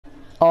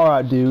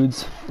Alright,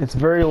 dudes. It's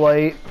very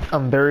late.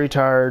 I'm very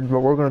tired, but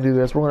we're gonna do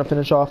this. We're gonna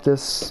finish off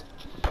this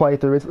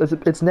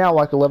playthrough. It's now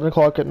like 11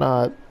 o'clock at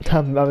night.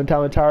 I'm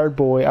a tired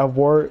boy. I've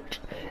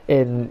worked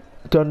and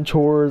done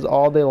chores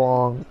all day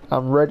long.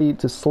 I'm ready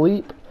to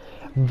sleep,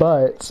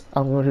 but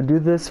I'm going to do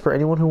this for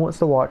anyone who wants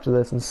to watch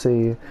this and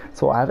see.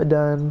 So I have it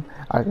done.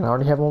 I can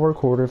already have one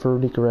recorded for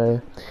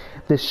Nikare.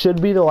 This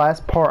should be the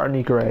last part of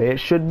Nikare.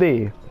 It should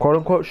be. Quote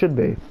unquote should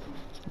be.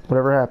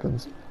 Whatever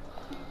happens.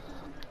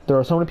 There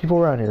are so many people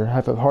around here. I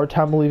have a hard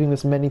time believing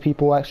this many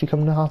people actually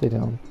come to Hathi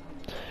Town.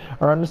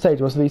 Around the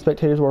stage, most of these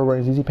spectators were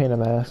wearing ZZ Painted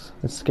masks.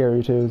 It's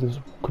scary too, those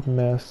creepy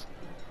masks.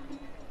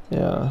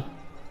 Yeah.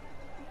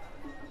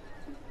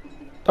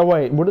 Oh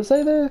wait, what did it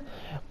say there?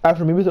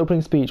 After Mimu's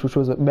opening speech, which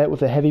was met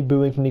with a heavy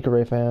booing from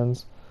Nikare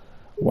fans.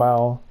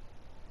 Wow.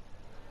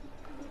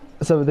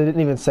 So they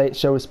didn't even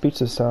show his speech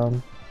this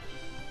time.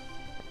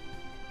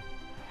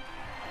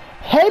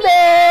 Hey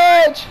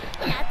bitch!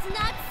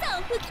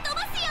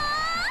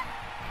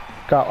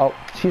 God, oh,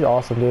 she's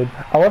awesome, dude.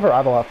 I love her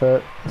idol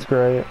outfit. It's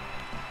great.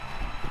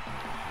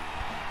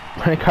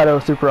 Kaido,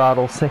 super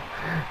idol,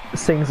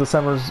 sings the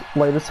summer's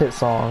latest hit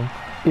song.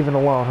 Even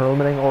alone, her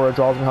limiting aura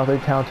draws Hathi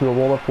Town to a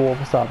roll-up pool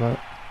of excitement.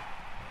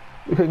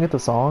 We couldn't get the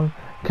song.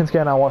 Kensuke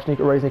and I watched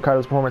raise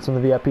Nikaido's performance from the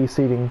VIP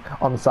seating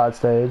on the side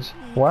stage.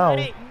 Wow.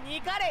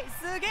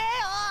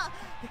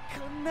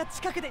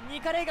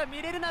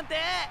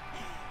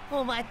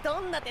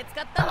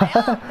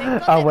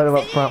 I'll let him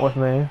up front with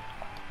me.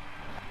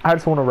 I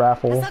just want a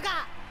raffle.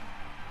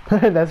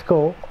 That's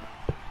cool.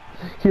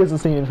 He doesn't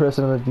seem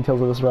interested in the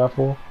details of this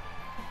raffle.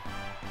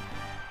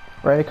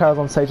 Right, Kai's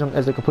on stage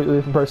as a completely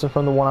different person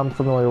from the one I'm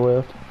familiar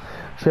with.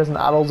 She has an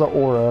idol's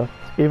aura.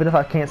 Even if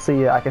I can't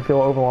see it, I can feel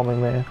it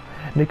overwhelming me.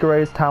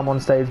 Nikare's time on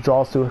stage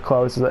draws to a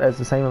close as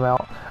the same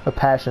amount of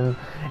passion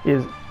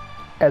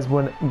as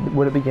when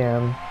it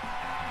began.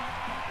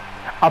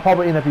 I'll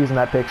probably end up using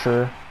that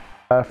picture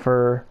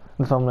for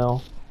the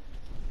thumbnail.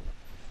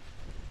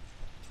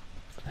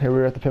 Here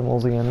we're at the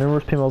pinwheels again.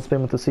 Numerous pinwheels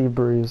spin with the sea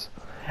breeze.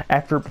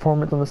 After a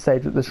performance on the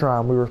stage at the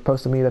shrine, we were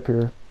supposed to meet up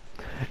here.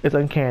 It's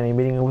uncanny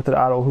meeting with an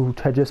idol who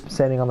had just been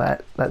standing on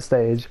that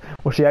stage.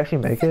 Will she actually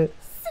make it?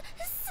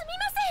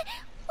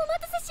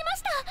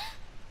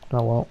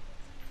 Oh well.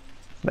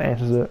 That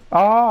answers it.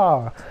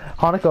 Ah!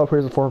 Hanako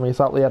appears before me,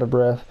 slightly out of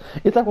breath.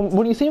 It's like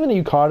when you see him in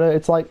a yukata,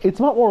 it's like, it's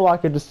not more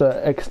like just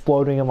a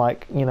exploding and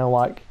like, you know,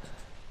 like,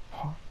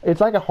 it's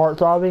like a heart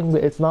throbbing,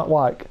 but it's not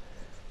like,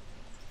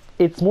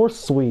 it's more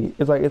sweet.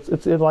 It's like,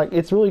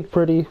 it's really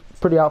pretty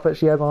outfit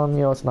she has on,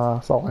 you know, it's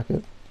nice. I like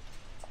it.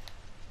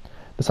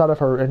 The sight of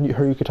her and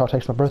her yukata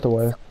takes my breath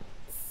away.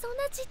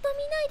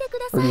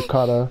 Or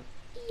yukata.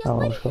 I don't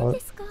know what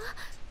it's called.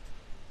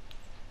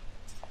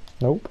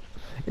 Nope.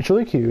 It's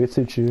really cute. It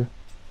suits you.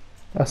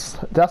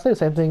 Did I say the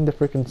same thing to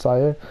freaking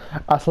Saya?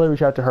 I slowly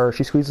reach out to her.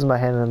 She squeezes my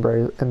hand and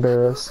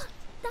embarrassed.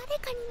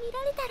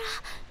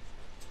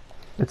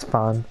 It's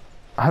fine.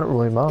 I don't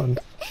really mind.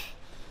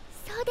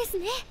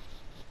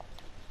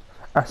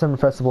 Our summer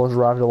festival has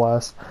arrived at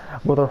last.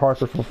 Both our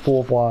hearts are full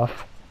of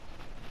life.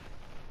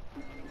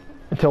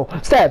 Until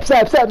stab!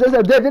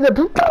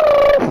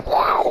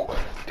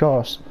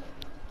 Gosh.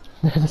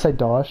 Doesn't say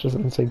dosh,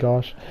 doesn't say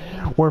gosh.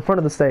 We're in front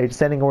of the stage,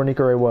 standing where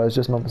Nikare was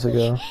just moments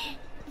ago.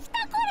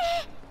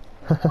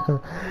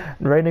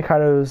 Rei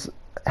Nikaido's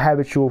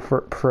habitual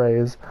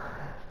phrase.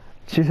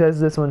 She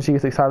says this when she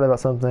gets excited about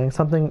something.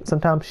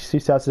 Sometimes she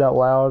shouts it out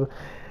loud,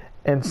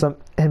 and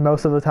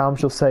most of the time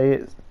she'll say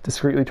it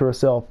discreetly to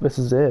herself. This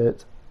is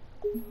it.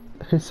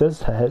 Who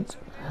says that?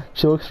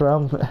 She looks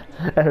around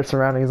at her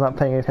surroundings, not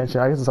paying attention.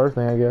 I guess it's her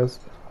thing, I guess.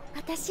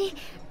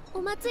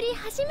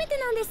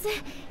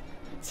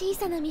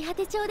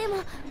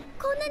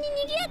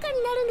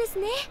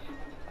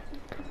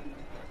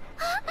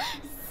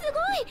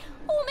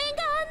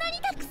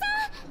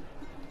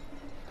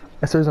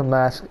 A series of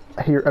masks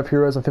of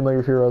heroes and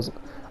familiar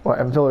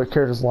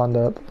characters lined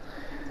up.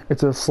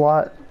 It's a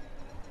sight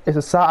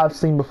I've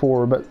seen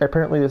before, but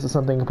apparently this is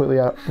something completely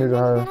new to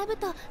her.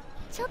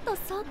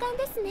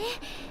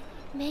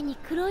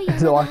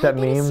 Is it like that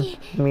meme?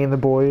 Me and the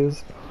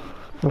boys?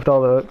 With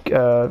all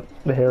the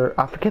hair.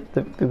 I forget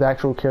the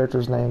actual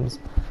characters' names.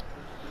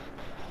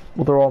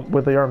 Well,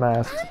 they are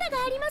masked.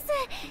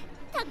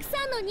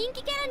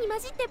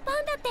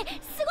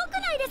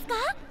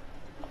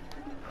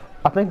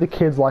 I think the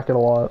kids like it a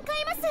lot.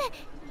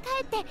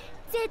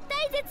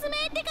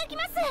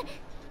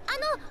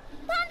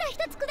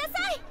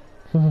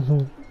 The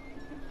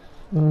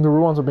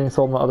real ones are being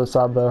sold on the other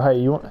side though. Hey,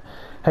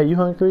 you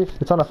hungry?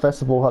 It's on a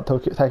festival at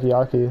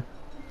Takoyaki.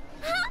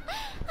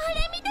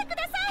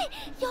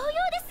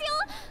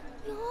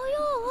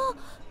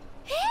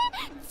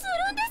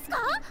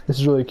 This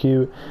is really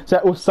cute.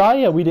 So with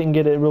Saya, we didn't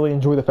get to really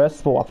enjoy the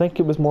festival. I think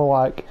it was more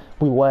like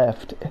we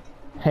left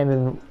and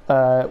then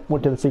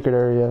went to the secret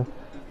area.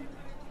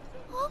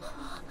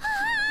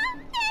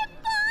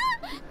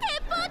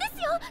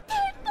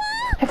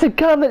 It's a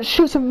gun that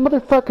shoots some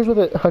motherfuckers with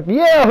it. Like,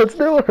 yeah, let's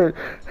do it.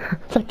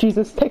 It's like,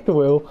 Jesus, take the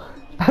wheel.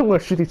 I'm gonna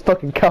shoot these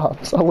fucking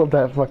cops. I love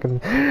that fucking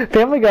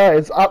Family Guy.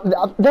 Is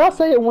did I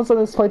say it once on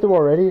this playthrough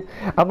already?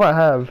 I might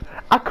have.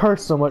 I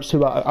curse so much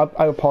too.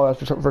 I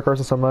apologize for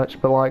cursing so much,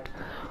 but like,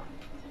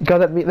 God,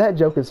 that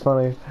joke is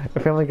funny.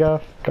 Family Guy,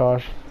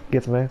 gosh,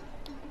 gets me.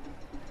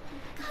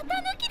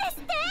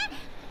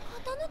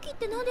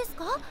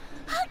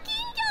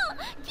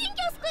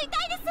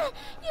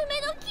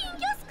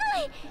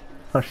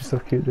 Oh, she's so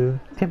cute, dude.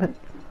 Damn it.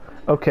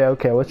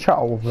 Okay, let's try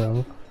all of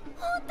them.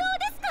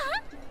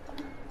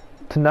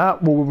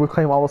 Tonight, we'll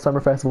reclaim all the summer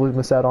festivals we've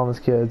missed out on as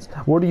kids.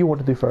 What do you want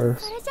to do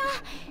first?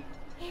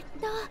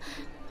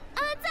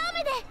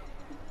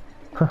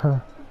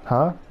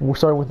 Huh? We're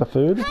starting with the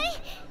food?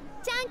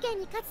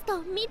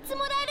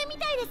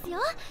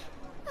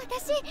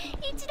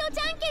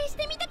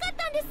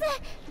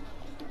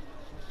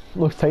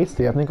 Looks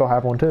tasty. I think I'll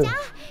have one too.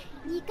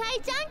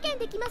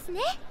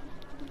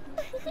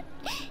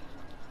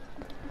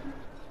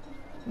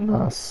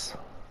 Nice.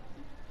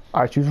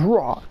 I choose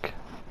rock.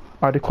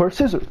 I declare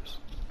scissors.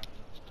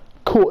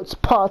 Quartz,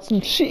 pots,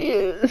 and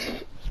shears.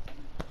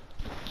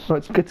 No,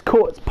 it's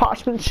quartz,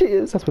 parchment,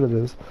 shears. That's what it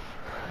is.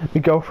 We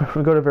go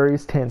to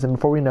various tents, and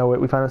before we know it,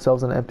 we find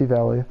ourselves in an empty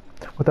valley.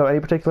 Without any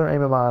particular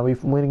aim in mind, we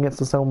lean against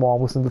the stone wall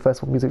and listen to the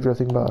festival music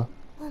drifting by.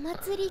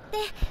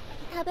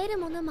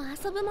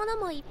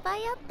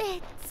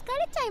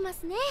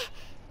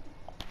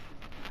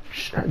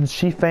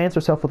 She fans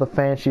herself with a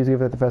fan she's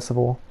given at the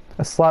festival.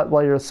 A slight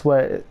layer of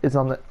sweat is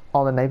on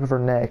the nape of her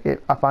neck.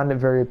 I find it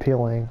very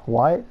appealing.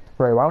 What?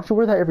 Ray, why don't you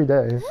wear that every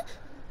day?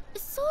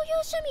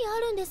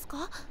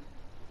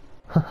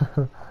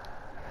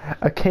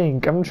 A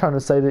kink. I'm trying to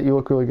say that you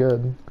look really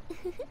good.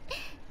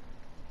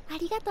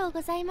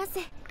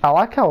 I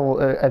like how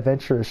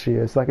adventurous she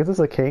is. Like, is this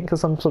a kink?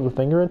 Cause some sort of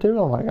finger into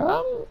it? I'm like,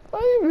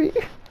 maybe.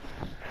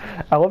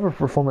 I love her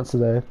performance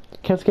today.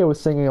 Kensuke was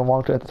singing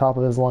along at the top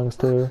of his lungs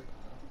too.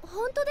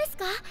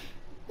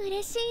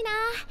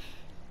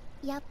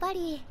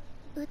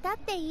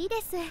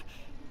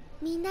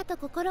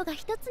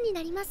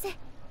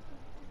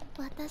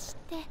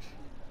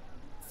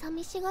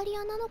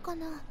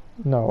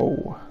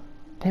 No.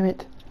 Damn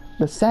it.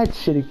 The sad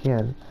shit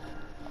again.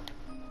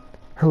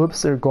 Her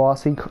lips are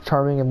glossy,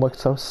 charming, and look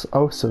so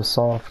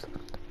soft.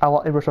 I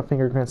lightly brush my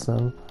finger against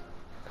them.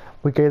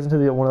 We gaze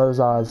into one of those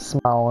eyes,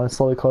 smile, and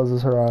slowly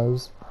closes her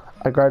eyes.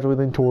 I gradually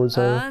lean towards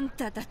her.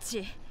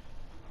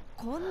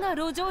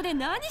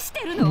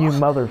 You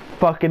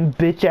motherfucking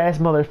bitch-ass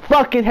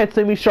motherfucking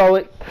Hatsumi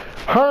Charlotte!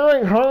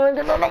 I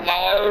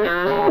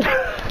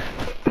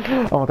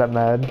want that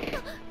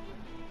mad.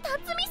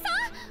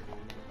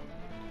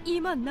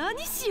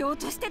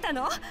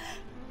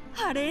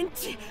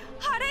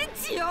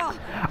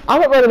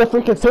 I'm not ready to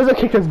freaking scissor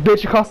kick this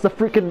bitch across the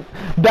freaking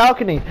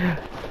balcony.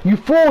 You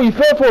fool, you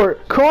fell for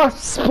it.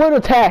 Cross split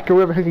attack or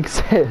whatever he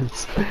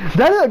says.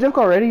 Did I do that joke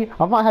already?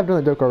 I might have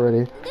done that joke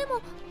already.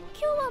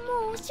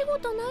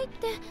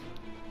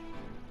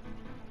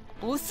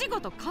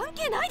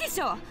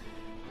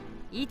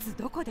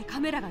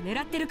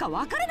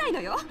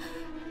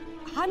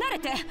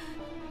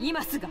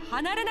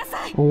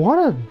 What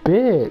a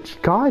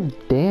bitch. God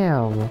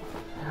damn.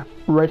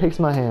 Ray takes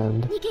my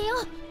hand.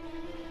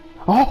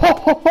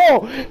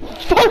 Oh,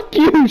 fuck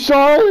you,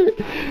 Charlotte.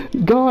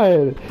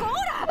 God.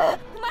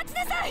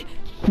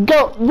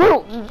 Go.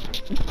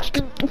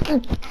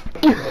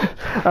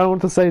 I don't know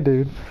what to say,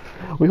 dude.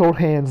 We hold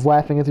hands,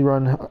 laughing as we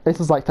run. This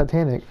is like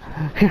Titanic.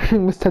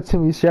 Hearing Miss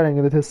Tatsumi shouting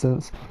in the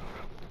distance.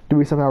 Do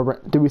we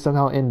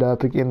somehow end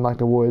up in like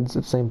the woods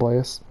at the same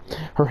place?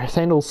 Her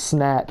sandals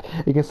snap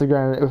against the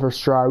ground with her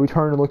stride. We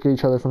turn and look at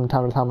each other from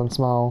time to time and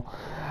smile.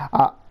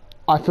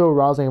 I feel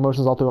arousing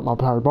emotions all throughout my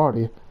entire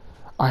body.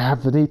 I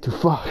have the need to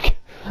fuck.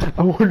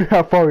 I wonder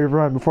how far we've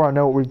run. Before I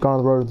know it, we've gone on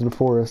the road into the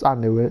forest. I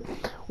knew it.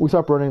 We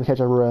stopped running to catch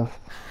our breath.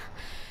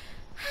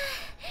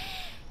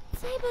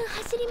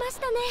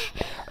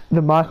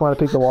 The mic might have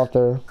picked up off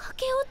there.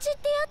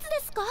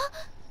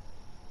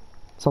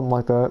 Something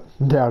like that.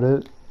 Doubt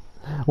it.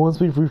 Once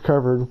we've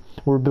recovered,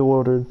 we're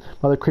bewildered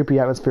by the creepy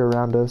atmosphere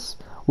around us.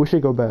 We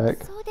should go back.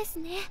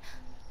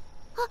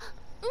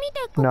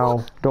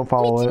 No, don't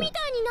follow it.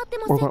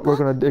 We're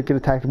gonna get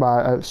attacked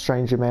by a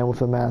stranger man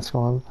with a mask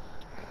on.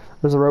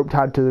 There's a rope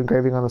tied to the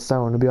engraving on the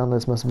stone. To be on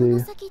this must be.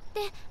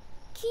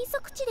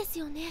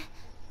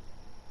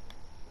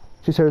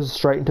 She stares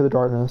straight into the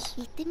darkness.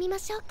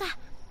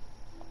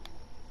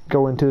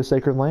 Go into the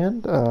sacred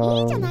land?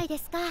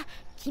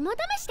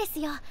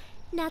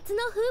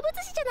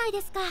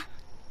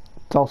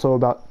 It's also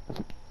about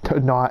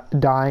not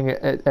dying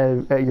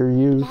at your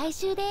youth.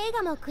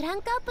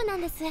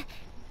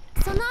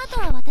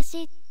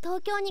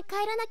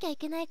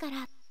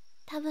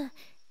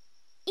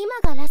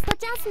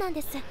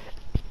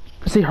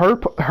 See,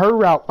 her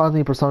route on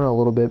the Persona a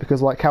little bit,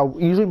 because like how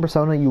usually in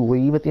Persona you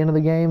leave at the end of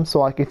the game, so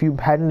like if you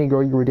had any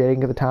girl you were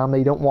dating at the time,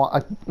 they don't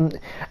want,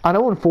 I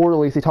know in 4 at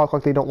least they talk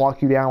like they don't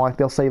lock you down, like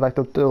they'll say like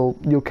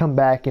you'll come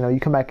back, you know, you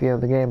come back at the end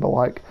of the game, but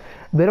like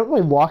they don't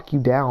really lock you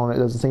down, it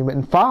doesn't seem. But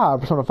in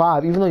Persona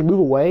 5, even though you move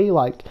away,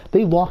 like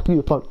they lock you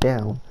the fuck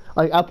down.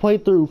 Like, I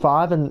played through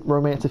 5 and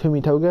Romance of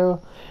Fumi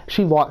Togo.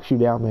 She locks you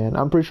down, man.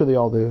 I'm pretty sure they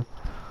all do.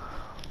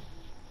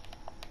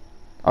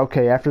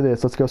 Okay, after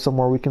this, let's go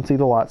somewhere we can see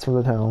the lights from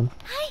the town.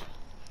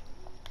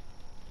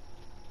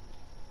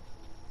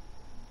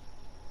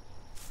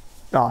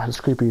 Ah,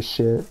 it's creepy as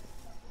shit.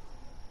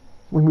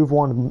 We move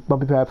on to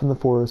bumpy path from the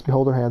forest.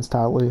 Behold her hands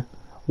tightly.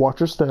 Watch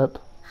your step.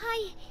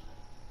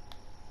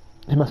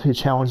 It must be a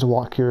challenge to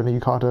walk here in a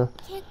yukata.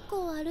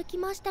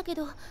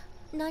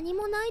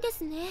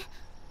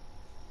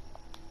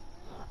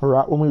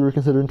 Right when we were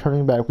considering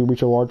turning back, we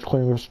reach a large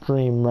clearing of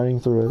stream running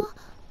through it.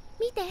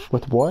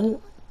 With what?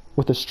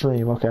 With a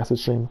stream. Okay, that's a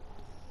stream.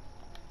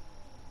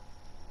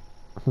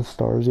 The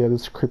stars, yeah,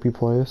 this creepy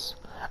place.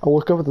 I'll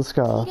look up at the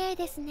sky.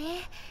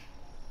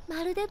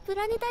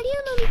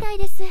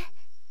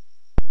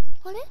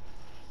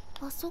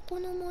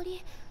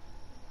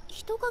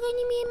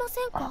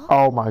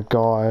 Oh my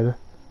god.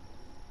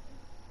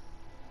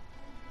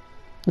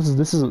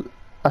 This is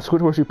I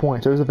squint where she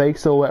points. There's a vague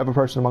silhouette of a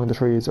person among the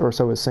trees, or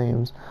so it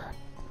seems.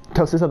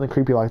 Don't say something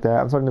creepy like that.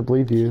 I'm starting to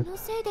believe you.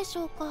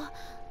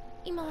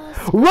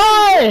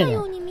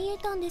 Run!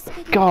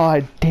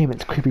 God damn it,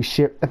 it's creepy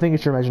shit. I think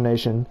it's your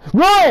imagination.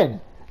 Run!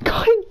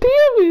 God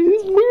damn it,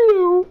 it's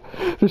weirdo.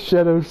 The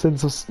shadow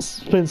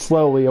spins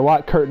slowly. A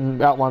white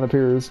curtain outline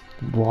appears.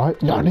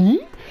 What?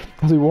 Nani?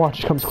 As we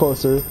watch, it comes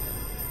closer.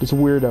 This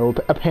weirdo,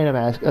 a panda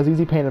mask, a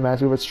ZZ panda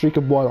mask with a streak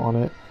of blood on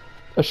it.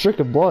 A streak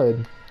of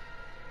blood?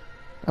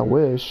 I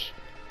wish.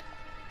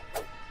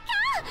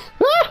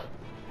 Ah!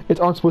 Its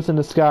arm splits in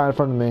the sky in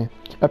front of me.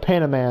 A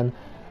panda man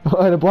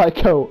in a black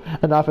coat.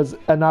 A knife is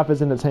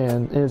in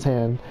his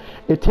hand.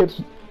 It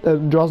tips,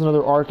 draws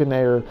another arc in the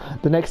air.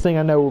 The next thing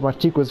I know, my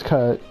cheek was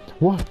cut.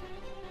 What?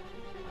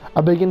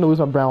 I begin to lose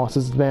my balance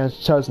as the man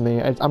shoves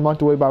me. I'm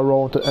knocked away by a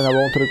roll, and I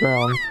roll to the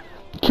ground.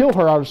 Kill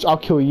her, I'll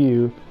kill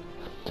you.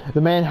 The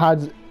man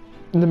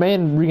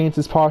regains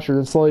his posture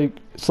and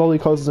slowly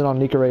closes in on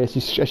Nikore as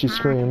she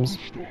screams.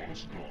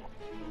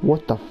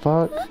 What the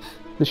fuck?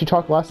 Did she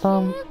talk last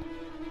time?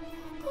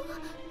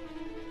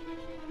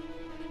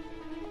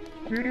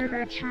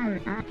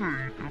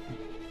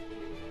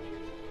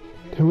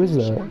 Who is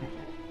that?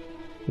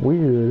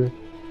 Weird.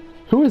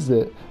 Who is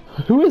it?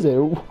 Who is it?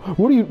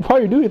 Why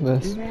are you doing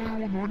this?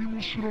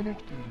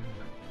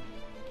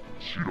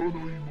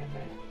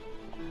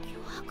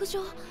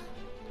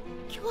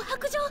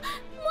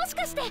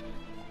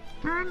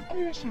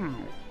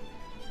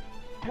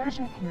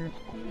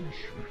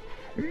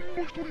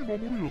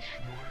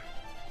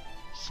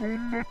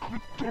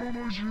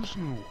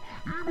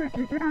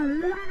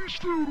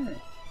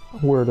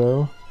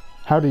 Weirdo.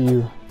 How do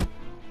you?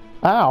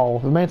 Ow!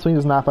 The man swings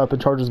his knife up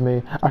and charges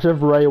me. I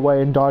shove Ray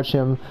away and dodge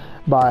him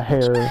by a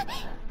hair.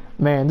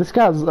 Man, this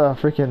guy's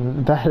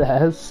freaking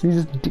badass. He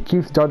just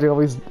keeps dodging all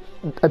these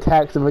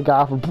attacks of a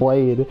guy with a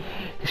blade.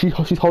 She's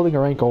holding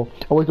her ankle.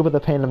 I wake up with the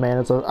panda man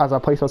as I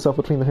place myself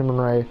between him and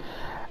Ray.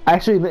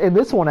 Actually, in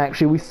this one,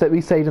 we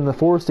stayed in the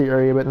foresty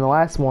area, but in the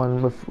last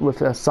one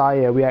with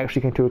Saya, we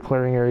actually came to a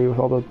clearing area with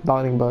all the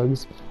lightning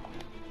bugs.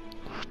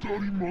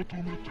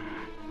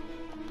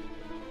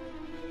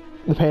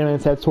 The panda man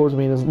heads towards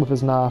me with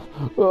his knife.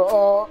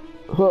 What?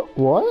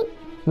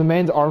 The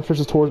man's arm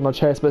fishes towards my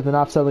chest, but the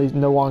knife suddenly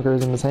no longer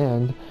is in his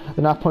hand.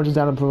 The knife punches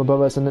down from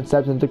above us and then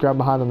stabs into the ground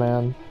behind the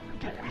man.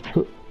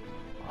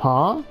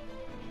 Huh?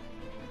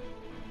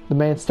 The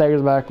man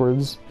staggers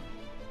backwards.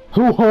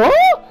 Huh?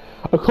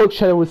 A cloaked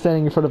shadow was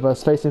standing in front of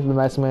us, facing the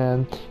masked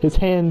man. In his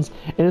hands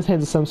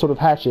is some sort of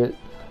hatchet.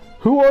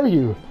 Who are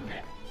you?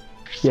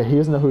 Yeah, he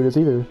doesn't know who it is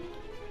either.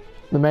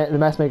 The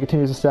masked man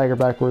continues to stagger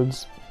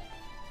backwards.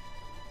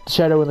 The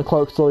shadow in the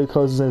cloak slowly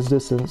closes in his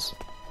distance.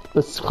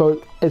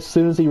 As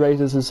soon as he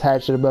raises his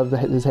hatchet above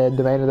his head,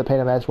 the man in the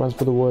panda mask runs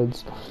for the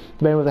woods.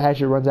 The man with the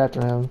hatchet runs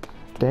after him.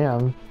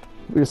 Damn.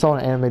 We just saw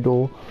an anime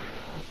duel.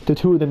 The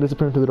two of them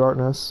disappear into the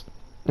darkness.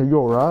 Are you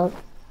alright?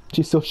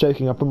 She's still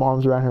shaking up, her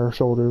arms around her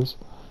shoulders.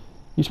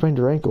 You sprained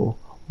your ankle.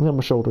 Look at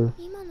my shoulder.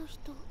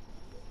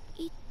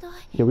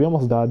 Yeah, we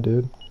almost died,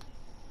 dude.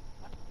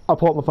 I'll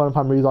pull up my phone and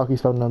find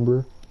Miyazaki's phone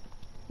number.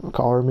 I'll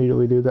call her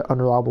immediately, dude. That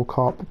unreliable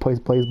cop that plays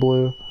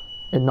Blue.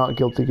 And not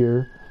Guilty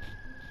Gear.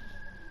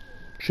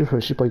 She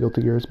play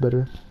Guilty Gear, it's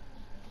better.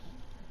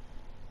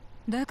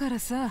 I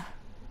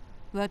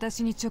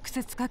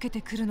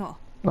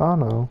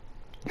know.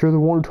 You're the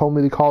one who told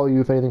me to call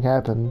you if anything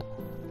happened.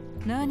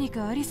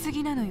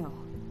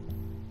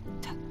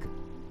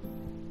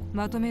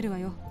 まとめるわ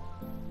よ。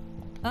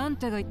あん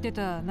たが言って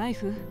たナイ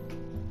フ、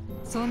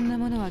そんな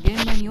ものは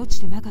現場に落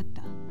ちてなかっ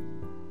た。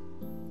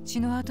血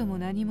の跡も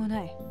何も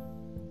ない。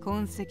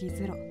痕跡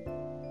ゼロ。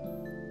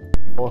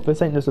Well, if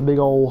this ain't just a big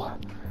old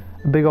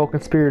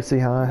conspiracy,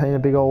 huh? It ain't a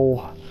big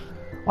old,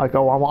 like,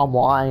 oh, I'm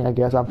lying, I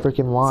guess. I'm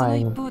freaking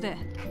lying. その一方で、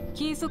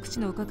金属地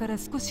の丘から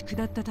少し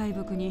下った大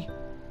木に、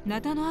ナ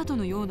タの跡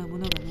のようなも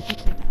のが残っ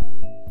て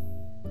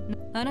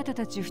た。あなた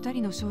たち二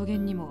人の証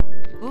言にも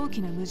大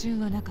きな矛盾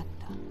はなかっ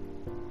た。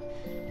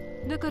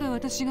だから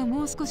私が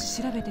もう少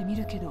し調べてみ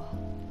るけど。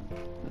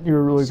 You're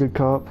a really good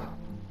cop.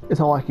 It's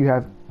not like you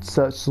have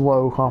such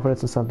low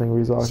confidence in something,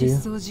 失 Rizaki?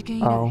 踪事件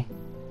以来、 Oh.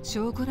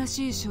 証拠ら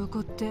しい証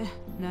拠って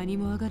何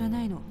も上がら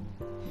ないの。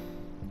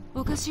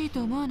おかしい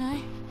と思わない？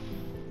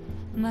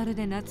まる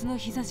で夏の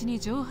日差しに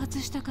蒸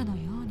発したかの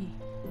ように。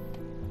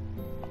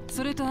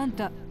それとあん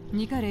た、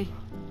ニカレイ。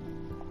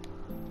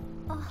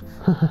あ、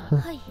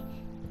はい。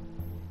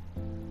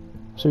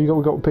So we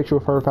got a picture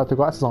of her without the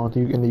glasses on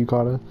in the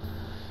yukata.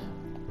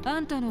 あ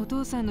んたのお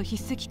父さんの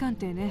筆跡鑑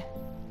定ね。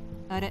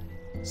あれ、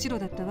白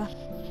だったわ。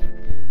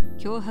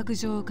脅迫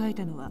状を書い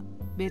たのは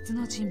別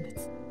の人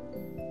物。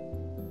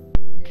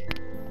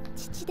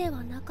父で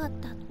はなかっ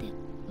たって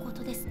こ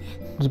とですね。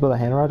Just about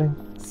the handwriting?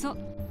 そう。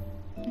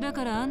だ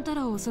からあんた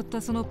らを襲った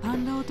そのパ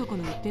ンダ男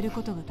の言ってる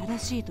ことが正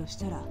しいとし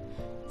たら、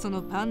そ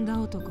のパンダ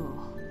男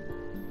を。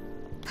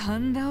パ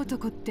ンダ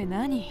男って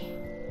何？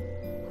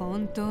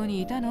本当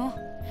にいたの？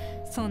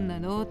そんな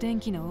能天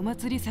気なお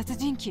祭り殺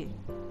人鬼。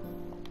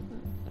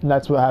And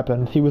that's what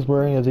happened. He was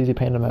wearing a ZZ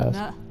Panda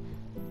mask.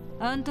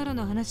 あんたら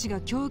の話が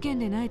狂言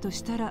でないと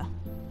したら、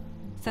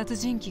殺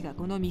人鬼が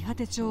この見果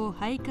て帳を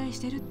徘徊し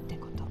てるって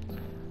こと。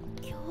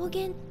狂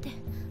言って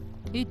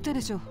言った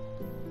でしょ。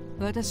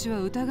私は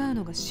疑う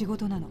のが仕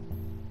事なの。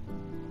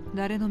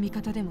誰の味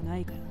方でもな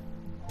いから。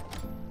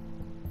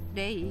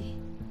レイ。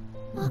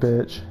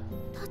Bitch.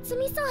 辰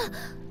巳さ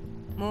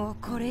ん。もう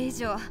これ以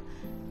上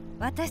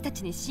私た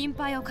ちに心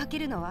配をかけ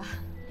るのは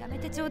やめ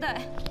てちょうだ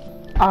い。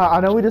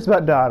I know we just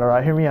about died,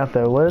 alright? Hear me out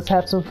though. Let us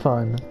have some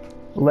fun.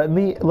 Let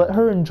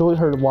her enjoy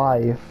her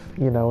life.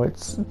 You know,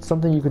 it's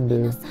something you can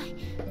do.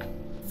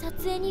 撮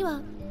影に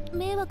は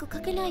迷惑か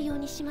けないよう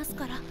にします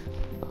から。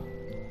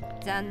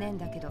残念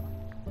だけど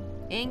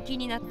延期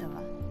になった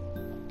わ。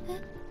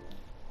え、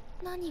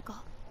何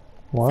が？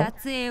 What?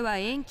 撮影は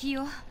延期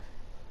よ。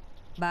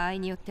場合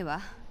によっては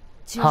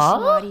中止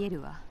もあり得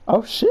るわ。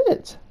Oh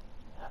shit!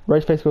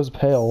 Ray's face goes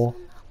pale.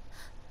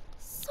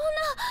 そん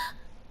な、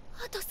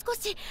あと少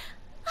しで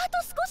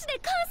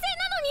完成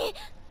なのに。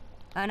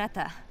あな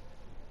た、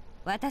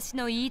私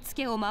の言いつ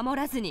けを守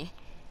らずに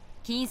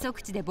禁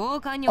足地で暴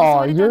漢に襲 Oh,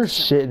 われた you're んで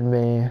しょ。 shitting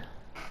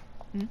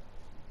me.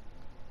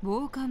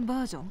 暴漢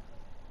バージョン？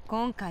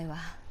今回は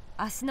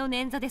足の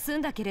捻挫で済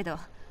んだけれど、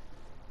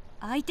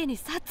相手に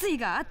殺意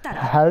があった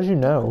ら。 How did you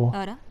know?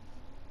 あら？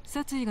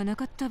殺意がな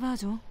かったバー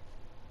ジョン？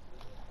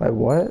 Like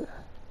what?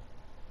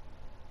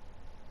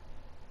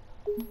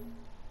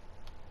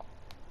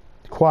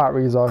 Quiet, こ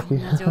ん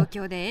Rizaki. な状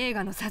況で映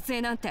画の撮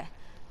影なんて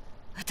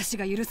私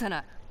が許さな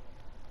い。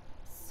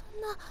そ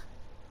んな、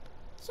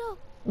じゃあ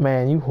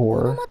Man, you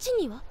この whore. 町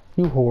には？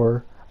 You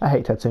whore. I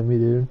hate Tatsumi,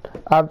 dude.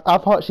 I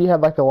thought she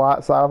had like a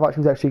light side. I thought she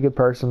was actually a good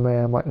person,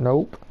 man. I'm like,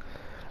 nope.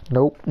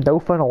 Nope. No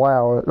fun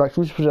allowed. Like, she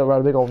was supposed to write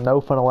a big old no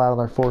fun allowed on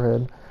their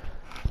forehead.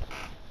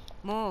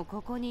 もう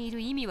ここにいる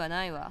意味は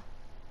ないわ。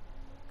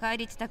帰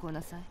り支度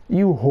なさい。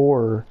 You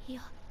whore. い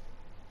や、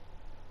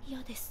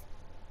嫌です。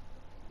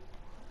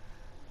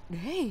レ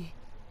イ。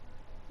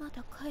ま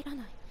だ帰ら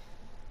ない。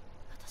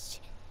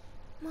私、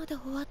まだ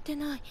終わって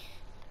ない。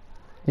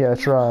 Yeah,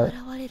 that's right. 現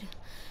れる。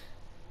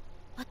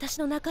私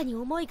の中に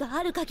思いが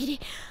ある限り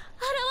現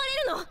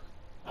れるの。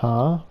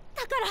 Huh?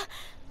 だから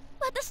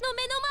私の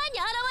目の前に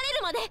現れ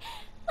るまで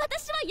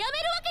私はやめ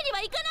るわけに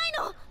はいかない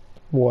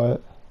の。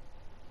 What?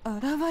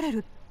 現れる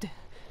って。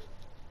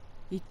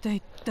一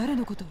体誰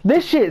のこと？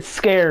 This shit's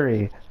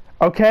scary.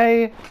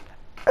 Okay?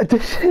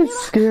 This shit's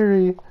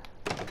scary.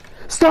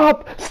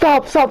 Stop!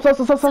 Stop! Stop! Stop!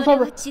 Stop! そ Stop! れ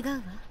は Stop! 違う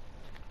わ、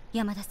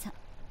山田さん。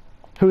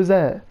 Who's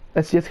that?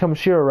 That's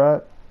Kamashiro,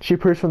 right? She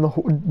appears from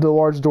the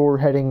large door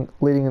leading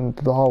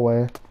into the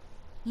hallway.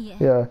 いえ、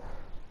 Yeah.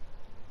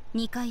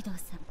 二階堂さ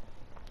ん。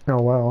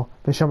 Oh wow.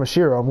 Miss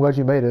Yamashiro, I'm glad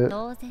you made it.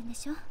 当然で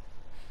しょ。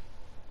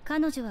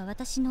彼女は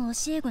私の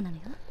教え子なの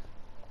よ。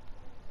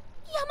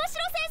山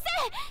城先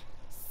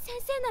生、先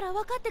生なら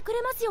分かってく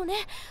れますよね。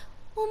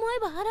思え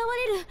ば現れ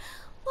る。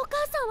お母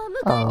さん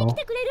は迎えに来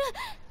てくれる。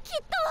きっ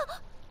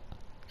と。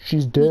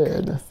 She's 二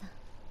階堂 dead. さん、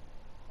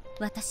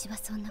私は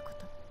そんなこ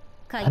と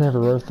書い I ていない never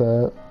わ。 wrote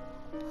that.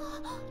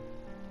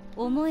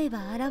 思えば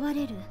現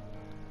れる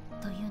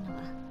というの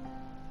は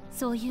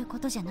そういうこ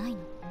とじゃないの。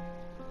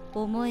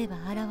思えば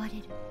現れ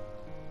る。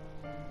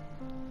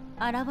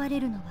現れ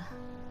るのは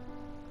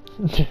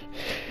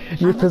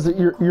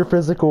your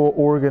physical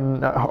organ,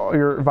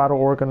 your vital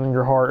organ in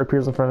your heart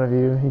appears in front of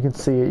you. You can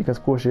see it. You can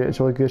squish it. It's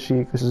really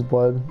gushy. This is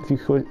blood. If you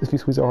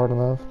squeeze it hard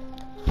enough.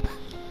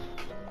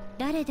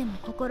 誰でも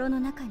心の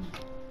中に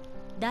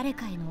誰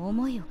かへの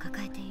思いを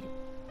抱えている。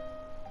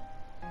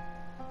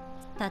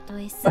たと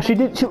え She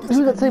did. She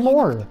did say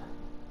more.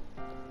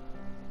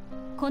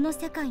 この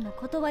世界の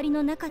断り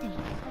の中では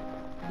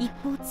一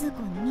方通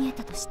行に見え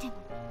たとしても、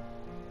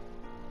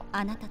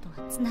あなたとは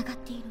つながっ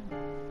ているの。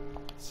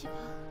違う。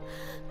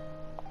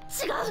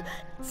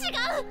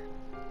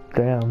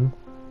 Damn.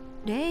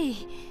 レ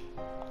イ。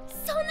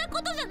そんな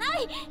ことじゃない。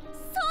そういう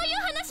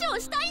話を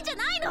したいんじゃ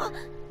ないの。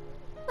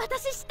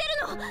私知って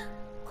るの。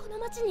この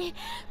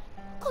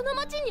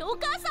町にお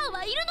母さん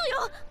はいるの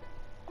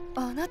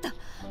よ。あなた、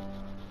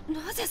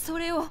なぜそ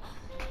れを。子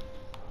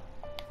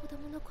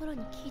供の頃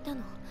に聞いた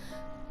の。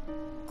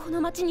こ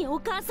の町にお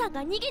母さん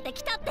が逃げて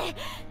きたって。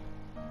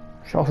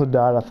 She also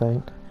died, I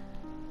think.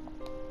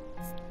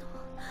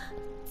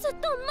 ずっ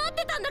と待っ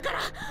てたんだから。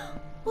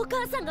お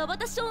母さんが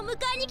私を迎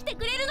えに来て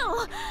くれるのを、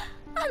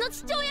あの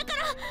父親か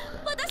ら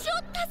私を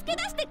助け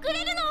出してく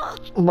れる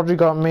のを。 But you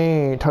got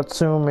me,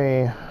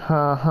 Tatsumi.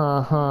 Ha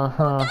ha ha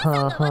ha お母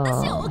さん ha が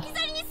私を ha. 置き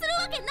去りにする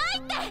わけない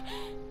って。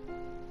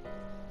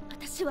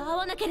私は会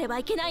わなければ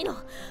いけないの。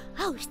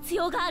会う必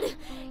要がある。いえ、会う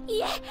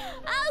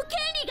権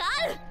利が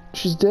ある。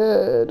 She's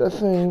dead, I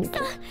think.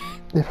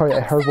 They probably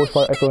her voice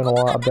probably echoing a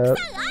lot, I bet.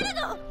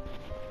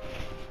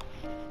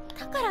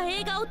 だから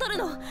映画を撮る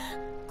の。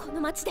こ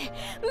の町で、見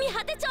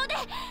果て町で、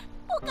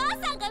お母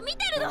さんが見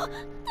てるの。撮ら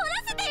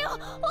せてよ。お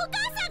母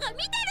さんが見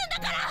てる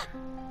んだから。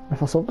 I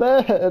feel so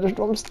bad.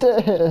 I'm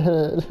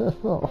dead.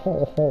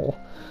 Oh.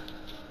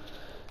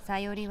 さ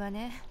よりは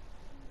ね、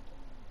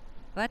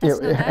私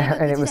の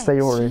大学時代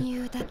の親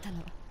友だった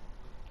の。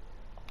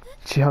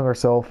She hung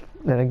herself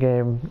in a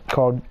game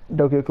called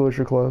Tokyo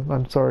Culture Club.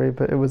 I'm sorry,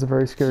 but it was a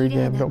very scary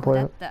game. Don't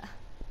play it.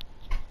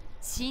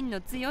 真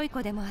の強い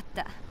子でもあっ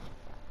た。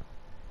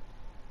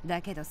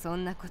だけどそ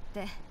んな子っ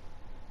て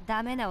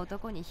ダメな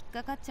男に引っ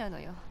かかっちゃうの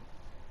よ。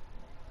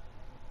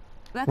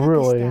若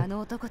くしてあの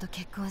男と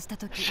結婚した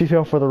時、 She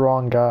fell for the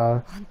wrong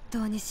guy. 本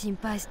当に心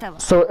配したわ。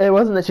 So it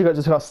wasn't that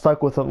just got stuck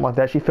with him like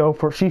that. She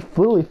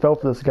literally fell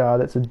for this guy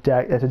that's a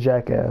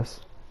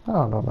jackass. I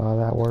don't know how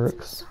that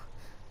works.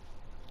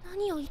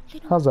 何を言って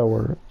る How's that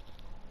work?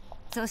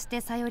 そして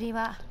さより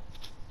は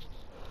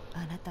あ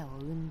なたを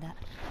産んだ。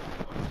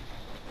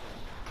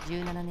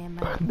17年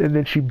前。 And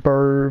then she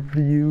birthed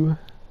you.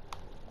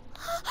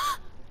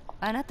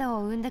 あなた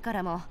を産んでか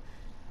らも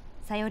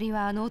さより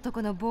はあの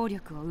男の暴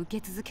力を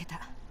受け続け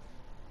た。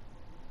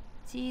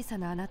小さ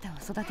なあなたを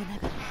育てなが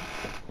ら。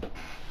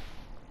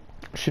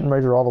 She didn't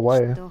raise her all the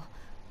きっ way. と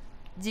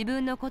自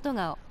分のこと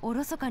がお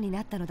ろそかに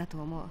なったのだ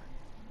と思う。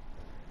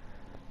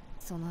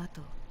その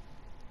後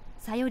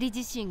さより自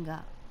身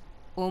が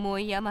重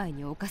い病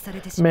に侵され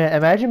てしまう。 Man,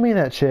 imagine being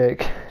that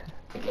chick.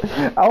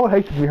 I would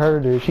hate to be her,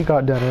 dude. She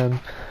got done in.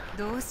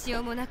 どうしよ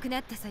うもなくな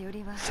ったさよ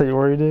りは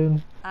Sayori,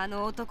 dude. あ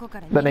の男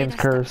から That 逃げ name's 出し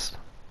た。 cursed.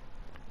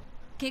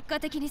 結果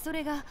的にそ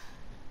れが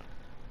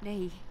レ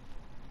イ、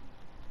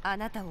あ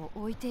なたを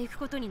置いていく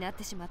ことになっ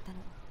てしまった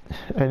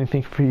の。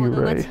 Anything for こ you,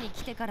 の Ray. 町に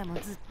来てからも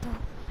ずっ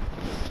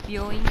と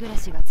病院暮ら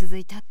しが続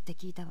いたって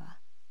聞いたわ。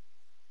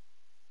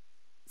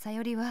さ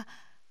よりは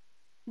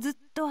ずっ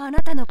とあな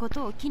たのこ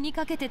とを気に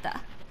かけて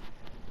た。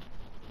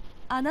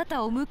あな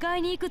たを迎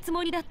えに行くつ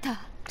もりだっ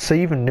た。 So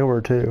you even knew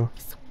her too.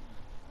 そ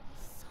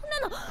んな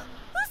の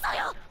嘘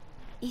よ。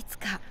いつ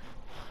か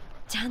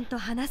ちゃんと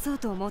話そう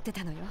と思って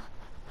たのよ。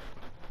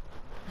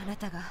あな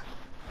たが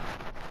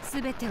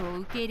全てを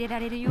受け入れら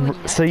れるようになっ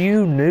た。 So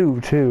you knew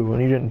too,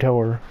 and you didn't tell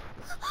her.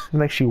 It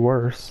makes you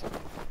worse.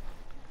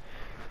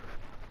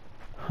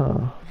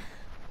 Huh.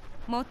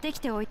 持ってき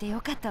ておいてよ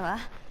かったわ。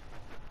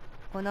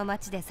この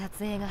街で撮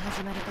影が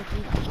始まるとき、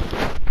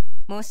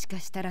もしか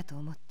したらと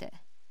思って。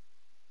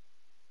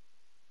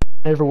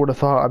 Never would have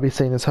thought I'd be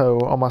seeing this hoe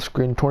on my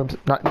screen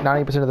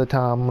 90% of the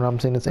time when I'm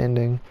seeing this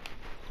ending.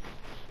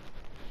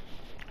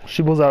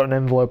 She pulls out an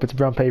envelope. It's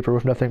brown paper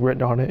with nothing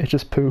written on it. It's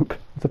just poop.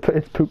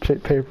 It's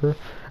poop-shaped paper.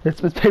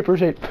 It's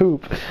paper-shaped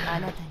poop.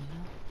 あなた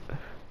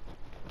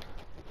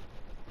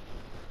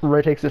によ。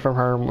 Ray takes it from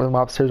her and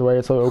wipes hers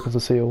away, so it opens the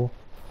seal.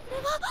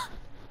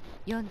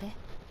 読んで。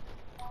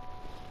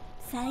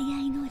最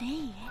愛のレ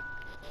イへ。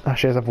 Oh,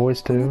 she has a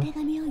voice この too. 手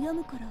紙を読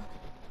む頃、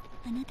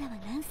あなたは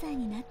何歳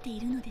になってい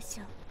るので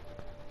しょう。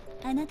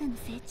あなたの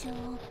成長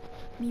を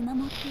見守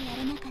ってや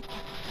れなかったこ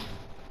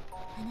と、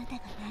あなた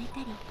が泣いた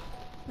り、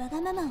わ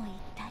がままを言っ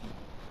たり、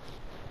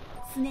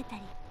拗ねた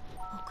り、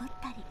怒っ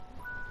たり、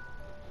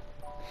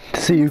 To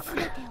see you, 全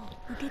てを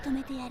受け止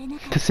めてやれな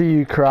かっ to た。 see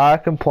you cry,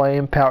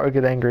 complain, pout, or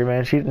get angry,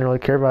 man. She didn't really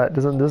care about it.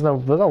 There's no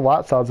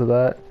light sides of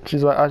that.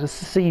 She's like, I just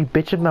see you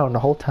bitch and moan the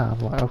whole time.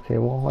 I'm like, okay,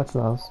 well, that's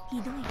nice. ひ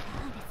どい母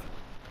です。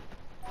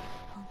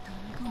本当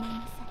にごめん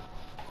なさ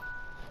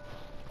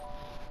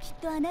い。きっ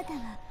とあなたは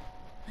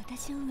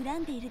私を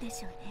恨んでいるで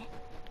しょうね。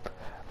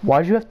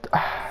 Why'd you have to?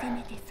 せ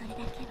めてそれだ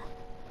けは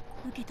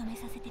受け止め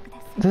させてくだ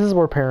さい。 This is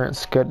where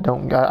parents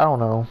don't. I don't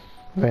know,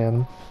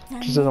 man.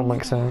 It just doesn't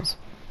make sense.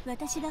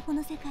 私がこ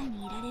の世界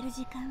にいられる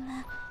時間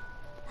は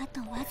あと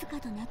わずか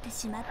となって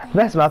しまったよう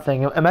That's my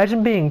thing.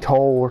 Imagine being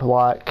told,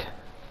 like,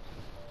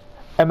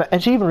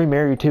 and she even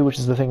remarried too, which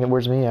is the thing that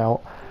wears me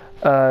out.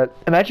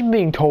 Imagine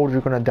being told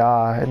you're gonna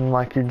die, and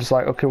like you're just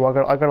like, okay, well,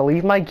 I gotta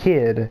leave my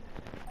kid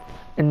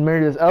and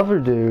marry this other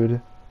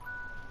dude.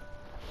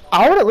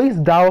 I would at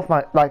least die with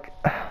my, like,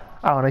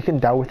 I don't know, you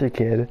couldn't die with your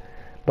kid,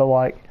 but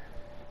like,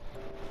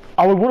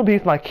 I would want to be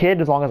with my kid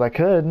as long as I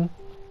could.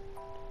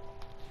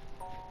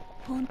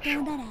 本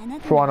当ならあな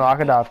た For all I know, I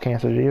could die は of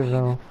cancer, you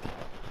know.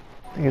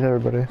 I think it's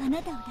everybody. あ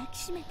なたを抱き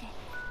しめて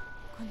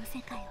この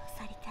世界を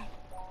去りたい。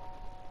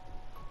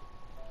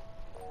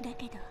だ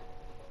けど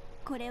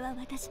これは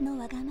私の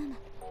わがまま。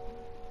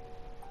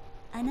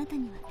あなた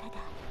にはた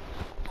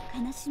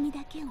だ悲しみだ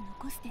けを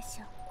残すで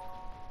しょう。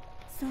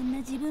そんな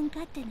自分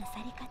勝手な去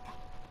り方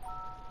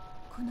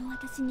この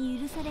私に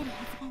許されるは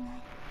ずがな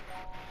い。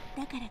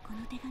だからこ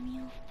の手紙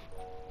を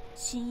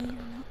親友の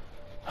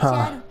シャ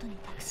ーロットに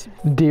託しま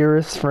す。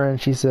Dearest friend,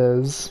 she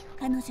says.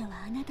 彼女は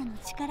あなたの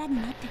力に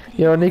なってくれ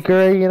る。You know,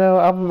 Nico, you know,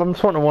 I'm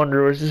starting to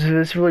wonder, is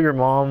this really your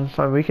mom?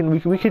 I mean,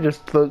 we could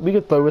just we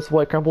could throw this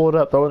away, crumple it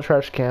up, throw it in the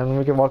trash can, and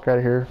we can walk out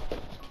of here.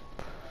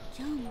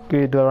 We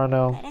could do it right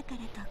now.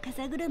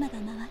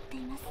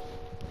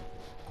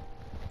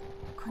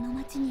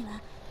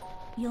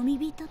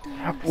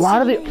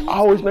 Why do they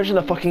always mention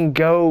the fucking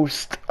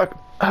ghost?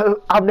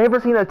 I've never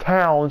seen a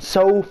town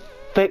so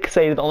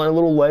fixated on their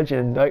little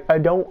legend.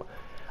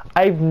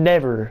 I've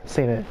never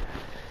seen it.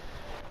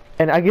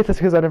 And I guess it's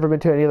because I've never been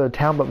to any other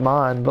town but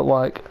mine, but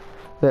like,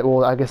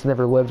 well, I guess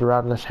never lived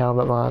around in this town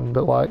but mine,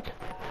 but like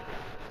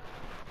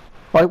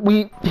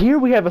we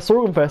have a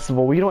sorghum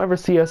festival. You don't ever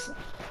see us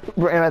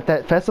at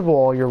that festival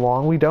all year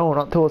long. We don't,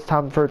 until it's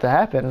time for it to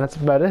happen, and that's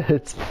about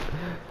it.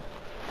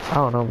 I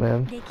don't know,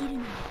 man.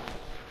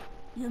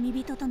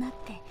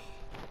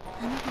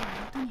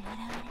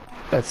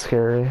 That's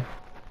scary.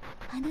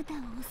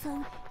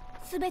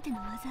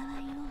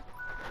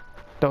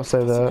 Don't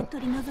say that.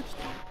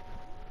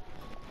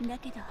 だ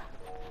けど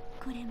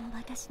これも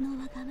私の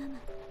わがまま。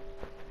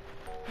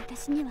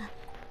私には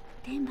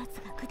天罰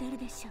が下る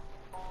でしょう。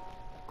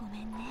ごめ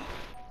んね。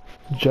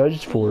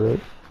Judged for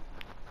it.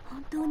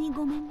 本当に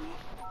ごめんね。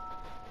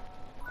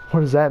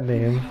What does that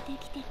mean?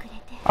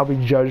 I'll be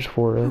judged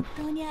for it. 本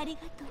当にあり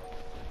がと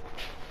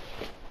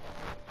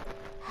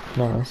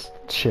う。Nice.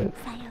 Shit.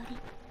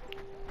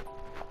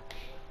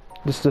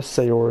 Just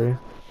Sayori.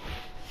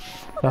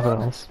 Nothing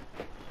else.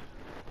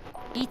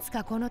 いつ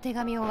かこの手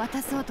紙を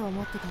渡そうと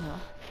思ってたの。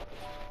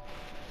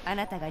あ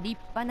なたが立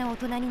派な大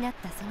人になっ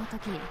たその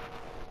時に、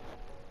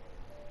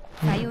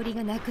さより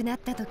が亡くなっ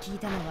たと聞い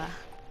たのは、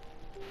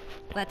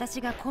私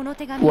がこの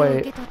手紙を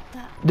受け取った。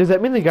Does that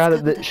mean the guy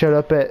that showed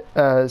up at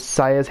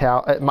Saya's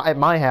house, at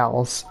my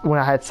house, when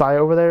I had Saya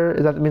over there?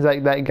 Does that mean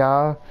that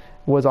guy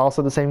was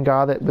also the same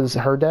guy that was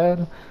her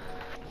dad?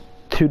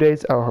 2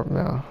 days? Oh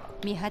no.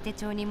 見果て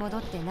町に戻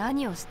って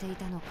何をしてい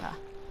たのか、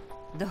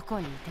どこ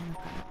にいたの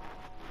か。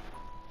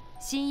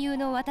親友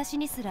の私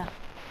にすら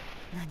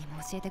何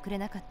も教えてくれ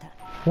なかった。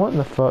What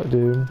in the fuck,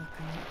 dude?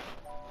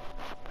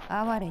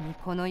 哀れに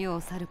この世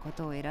を去るこ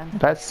とを選ん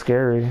だ。That's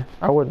scary.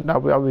 I'd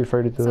be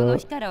afraid to do that. その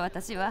日から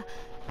私は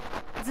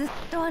ずっ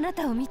とあな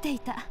たを見てい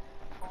た。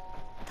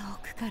遠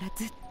くから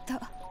ずっと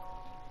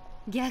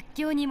逆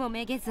境にも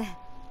めげず、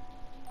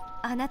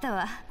あなた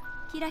は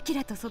キラキ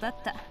ラと育っ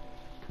た。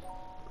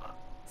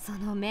そ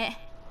の目、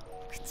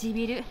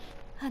唇、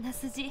鼻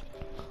筋、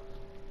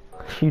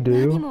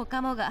何も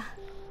かもが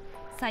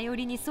さよ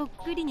りにそっ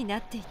くりにな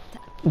っていった。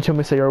You told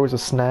me Sayori was a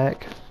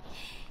snack.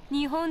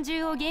 日本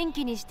中を元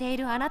気にしてい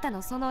るあなた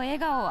のその笑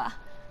顔は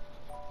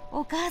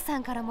お母さ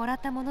んからもらっ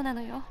たものな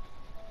のよ。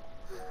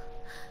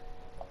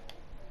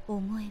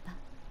思え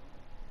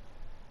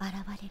ば現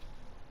れる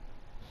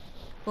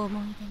思い出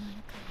の中に、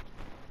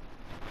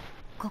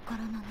心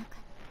の中に。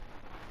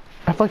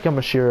I feel like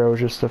Yamashiro is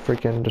just a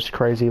freaking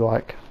crazy,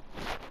 like,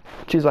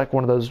 she's like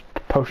one of those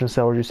potion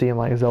sellers you see in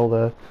like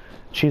Zelda.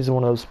 She's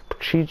one of those.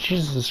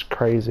 She's just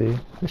crazy.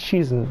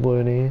 She's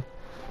loony.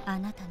 I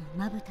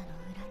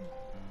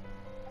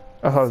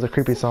thought it was a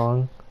creepy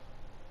song.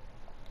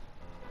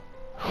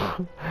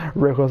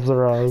 Rickles the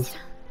Rose.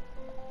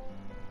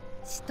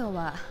 死と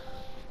は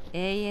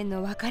永遠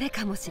の別れ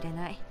かもしれ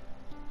ない。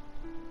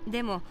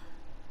でも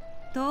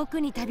遠く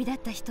に旅立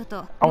った人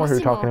と、 I don't want to hear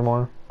you talk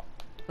anymore.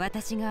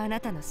 私があな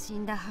たの死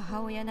んだ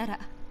母親なら、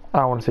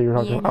 I don't want to see you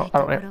talking.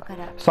 I don't.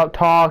 Stop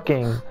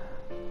talking.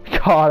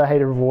 God, I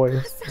hate her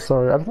voice.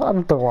 Sorry, I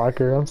don't like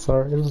her. I'm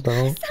sorry, I just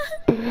don't.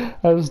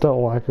 I just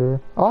don't like her.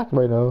 I like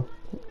Ray though.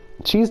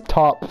 She's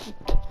top.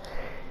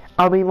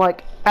 I mean,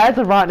 like, as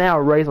of right now,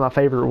 Ray's my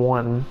favorite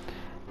one.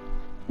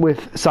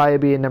 With Saya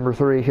being number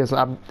 3, because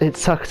it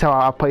sucks how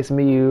I place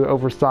Miyu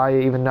over Saya,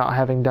 even not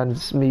having done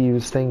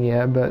Miyu's thing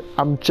yet. But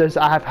I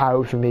have high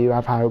hopes for Miyu. I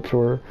have high hopes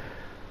for her.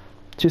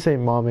 She's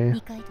saying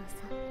mommy.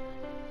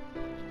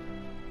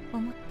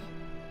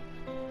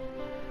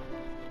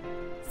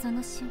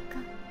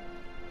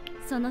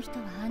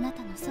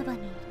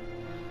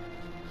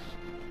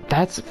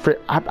 That's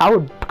I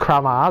would cry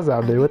my eyes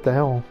out, dude. What the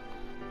hell?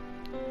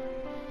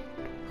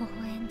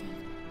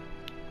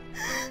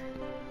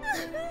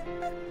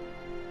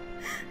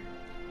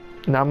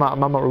 No, I'm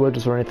not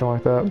religious or anything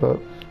like that, but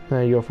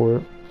yeah, you go for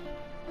it.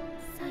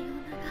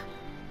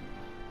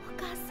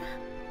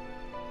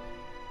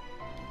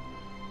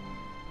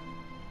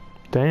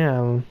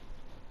 Damn.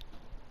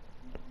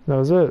 That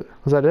was it.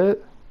 Was that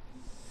it?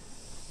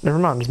 Never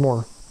mind, there's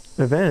more.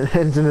 Event.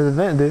 It's an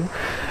event, dude.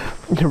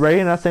 Ray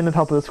and I stand at the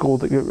top of the school,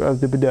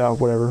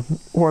 whatever.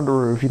 We're on the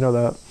roof, you know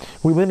that.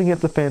 We lean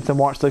against the fence and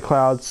watch the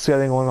clouds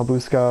scattering along a blue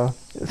sky.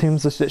 It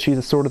seems that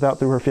she's sorted out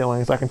through her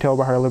feelings. I can tell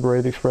by her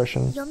liberated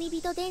expression.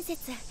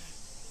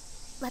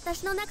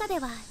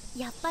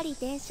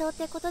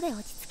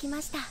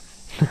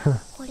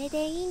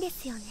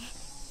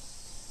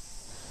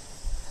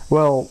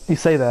 Well, you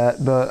say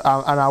that, but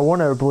I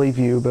want to believe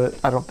you, but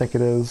I don't think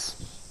it is.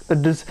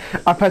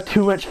 I've had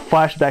too much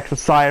flashbacks of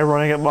Saya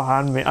running up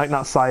behind me. Like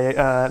not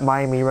Saya,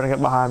 Miami running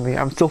up behind me.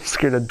 I'm still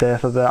scared to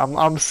death of that.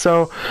 I'm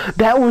so.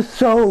 That was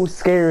so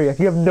scary. Like,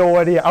 you have no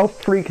idea. I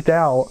freaked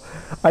out.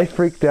 I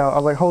freaked out.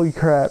 I'm like, holy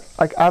crap.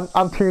 Like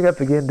I'm tearing up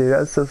again, dude.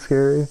 That's so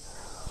scary.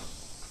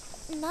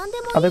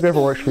 I think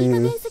whatever works for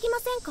you.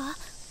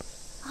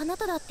 あな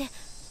ただって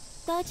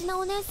大事な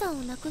お姉さん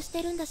を亡くし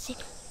てるんだし、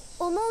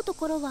思うと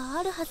ころは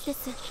あるはずで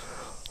す。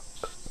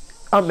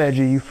I'm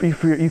edgy. You feel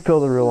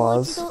the real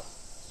laws. もう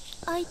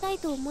一度会いたい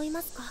と思い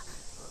ますか？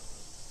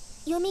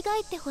蘇っ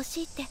てほ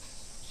しいって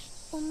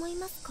思い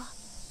ますか？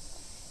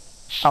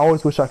 I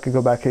always wish I could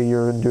go back a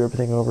year and do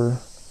everything over,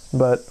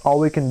 but all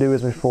we can do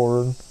is move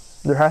forward.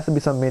 There has to be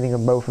some meaning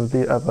of both of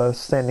us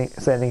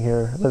standing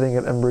here, living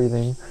and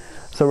breathing.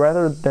 So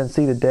rather than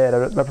see the dead,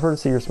 I prefer to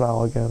see your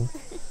smile again.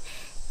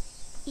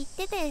 言っ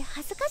てて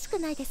恥ずかしく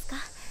ないですか？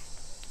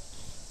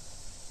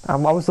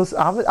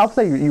 I'll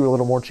say you were a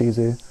little more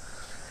cheesy.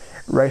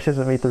 Ray shifts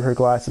at me through her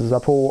glasses. I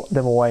pull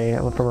them away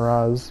from her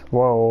eyes.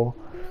 Whoa.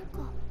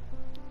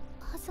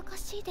 恥ずか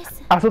しいで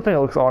す。 I still think it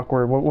looks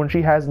awkward. When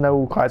she has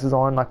no glasses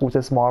on, like with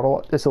this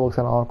model, it still looks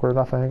kind of awkward,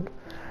 I think.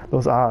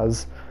 Those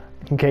eyes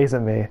gaze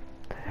at me,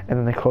 and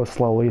then they close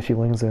slowly as she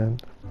leans in.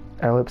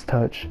 Our lips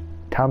touch.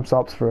 Time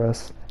stops for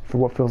us for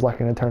what feels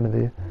like an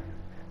eternity.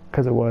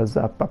 Because it was,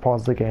 I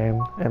paused the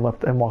game and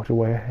walked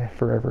away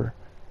forever.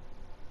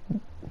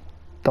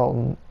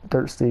 Dalton,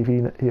 Dirt Steve, he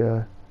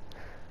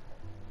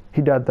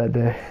died that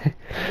day.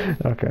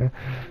 Okay.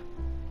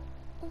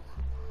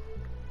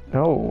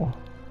 No.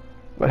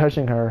 By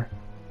touching her,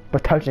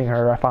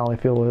 I finally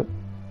feel it.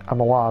 I'm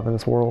alive in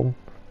this world.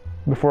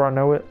 Before I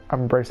know it,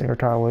 I'm embracing her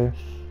tightly.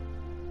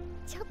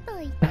 ちょっと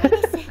痛いで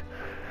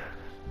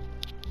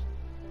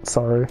す。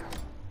 Sorry.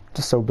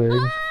 Just so big.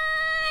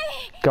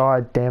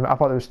 God damn it, I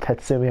thought it was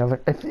Tetsumi. I was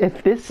like,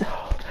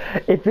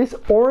 if this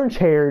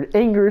orange-haired,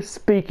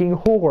 English-speaking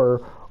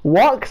whore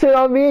walks in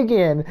on me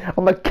again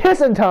on the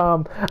kissing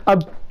time,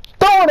 I'm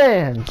throwing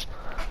hands!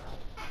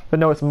 But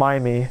no, it's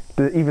Miami,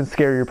 the even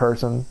scarier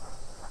person.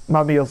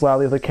 Miami yells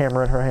loudly with the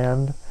camera in her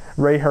hand.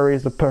 Ray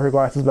hurries to put her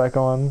glasses back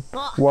on.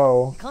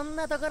 Whoa. こん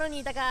なところに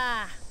いた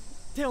か。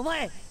ってお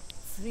前、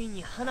つい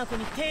に花子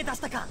に手出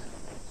したか。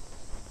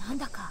なん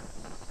だか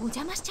お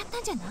邪魔しちゃった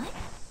んじゃない？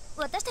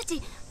私たち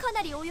か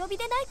なりお呼び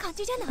でない感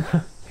じじゃな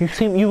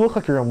い？ You look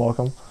like you're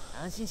unwelcome.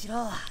 安心しろ、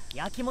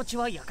やきもち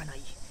は焼かない。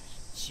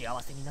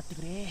幸せになって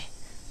くれ。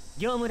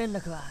業務連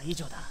絡は以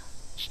上だ。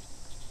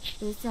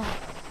うざい。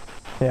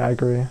 Yeah, I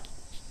agree.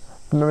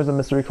 The members of the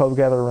mystery club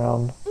gather around.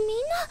 みんな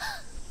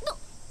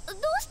どう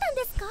したん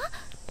ですか？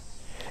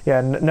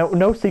 Yeah,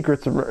 no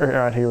secrets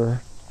around here.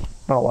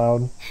 Not allowed.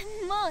 も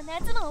う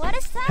夏も終わ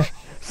るしさ。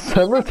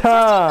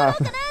Summertime!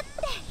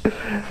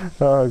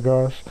 Oh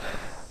gosh.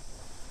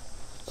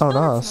 Oh,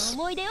 nice.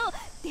 思い出を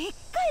でっ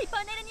かい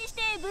パネルにし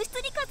て部室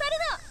に飾る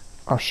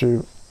の。 Oh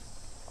shoot.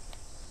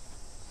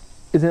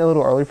 Isn't it a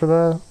little early for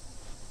that?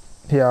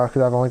 Yeah,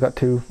 because I've only got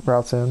 2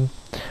 routes in.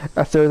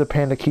 I see there's a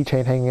panda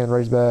keychain hanging in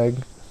Ray's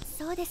bag.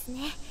 そうです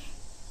ね。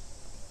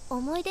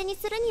思い出に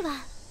するには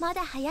ま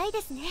だ早い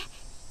ですね。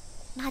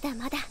まだ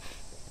まだ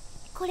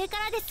これか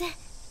らです。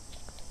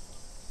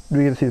 Do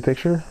we get to see the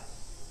picture?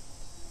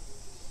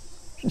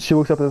 She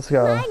looks up at the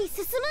sky. 前に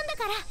進むんだ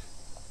か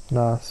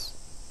ら。 Nice.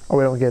 Oh,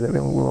 we don't get it. We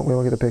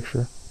don't get the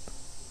picture.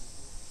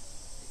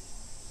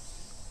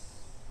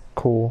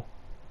 Cool.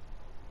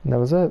 And that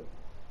was it.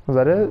 Was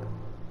that it?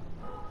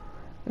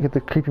 We get the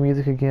creepy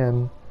music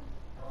again.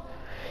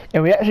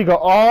 And we actually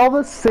got all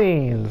the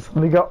scenes.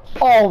 We got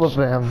all of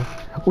them.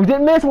 We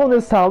didn't miss one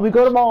this time. We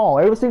got them all.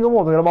 Every single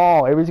one. We got them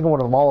all. Every single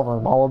one of them. All of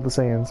them. All of the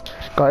scenes.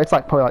 God, it's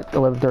like probably like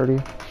 11:30.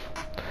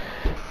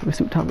 Let me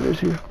see what time it is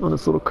here on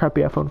this little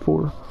crappy iPhone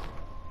 4.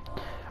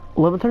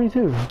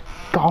 11:32.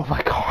 Oh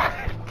my god.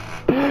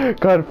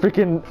 God,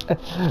 freaking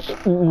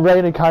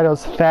Ray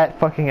Nikaido's fat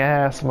fucking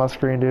ass on my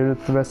screen, dude.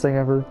 It's the best thing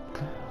ever.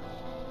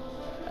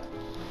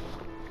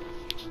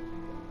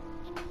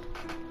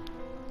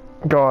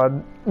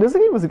 God, this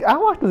game was. I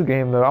like this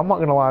game though. I'm not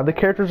gonna lie. The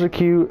characters are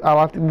cute.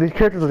 The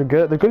characters are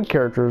good. They're good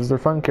characters. They're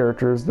fun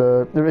characters.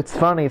 It's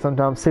funny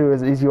sometimes too,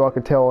 as you all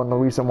could tell in the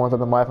recent ones. I've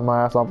been laughing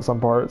my ass off at some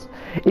parts.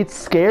 It's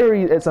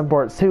scary at some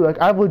parts too.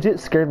 Like I've legit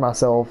scared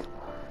myself.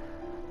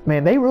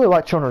 Man, they really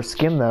like showing her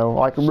skin though.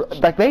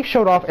 Like they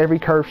showed off every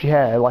curve she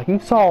had. Like you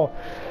saw,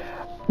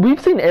 we've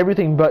seen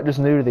everything but just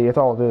nudity. That's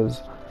all it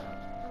is.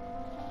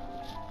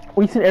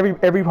 We've seen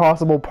every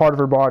possible part of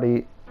her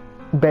body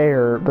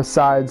bare,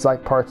 besides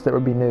like parts that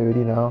would be nude,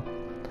 you know.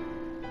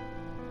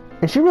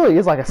 And she really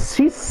is like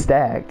she's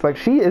stacked. Like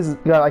she is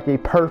got like a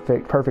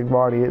perfect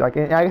body. Like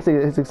and I guess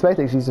it's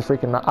expected she's a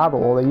freaking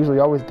idol. They usually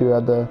always do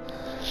the,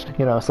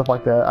 you know, stuff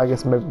like that. I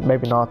guess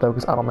maybe not though,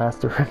 because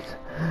Idolmaster.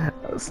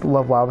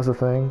 Love Live is a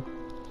thing.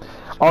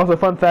 Also,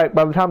 fun fact: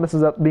 by the time this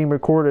is up being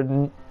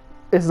recorded,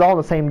 this is all on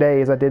the same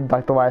day as I did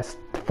like the last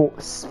 5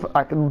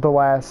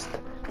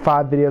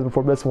 videos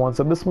before this one.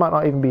 So this might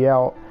not even be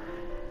out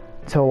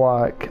till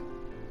like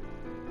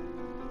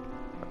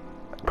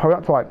probably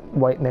not till like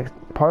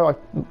probably like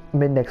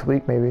mid next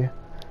week maybe.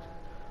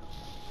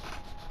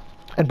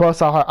 And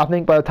plus, I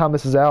think by the time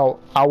this is out,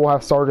 I will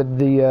have started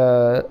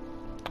Danganronpa.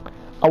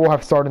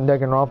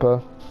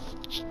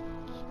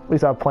 At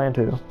least I plan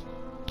to.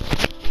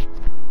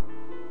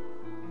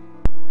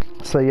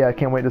 So yeah, I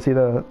can't wait to see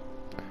that.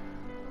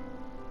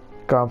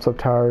 God, I'm so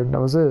tired. That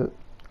was it.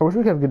 I wish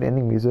we could have good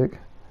ending music.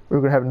 We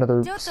were gonna have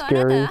another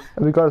scary.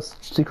 We got a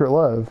secret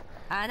love.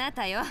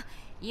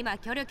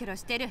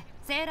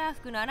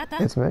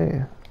 It's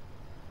me.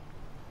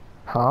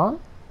 Huh?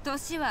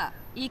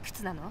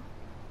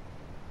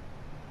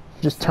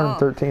 Just turned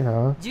 13,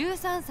 huh?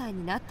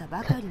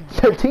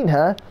 13,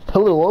 huh? A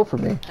little old for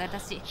me.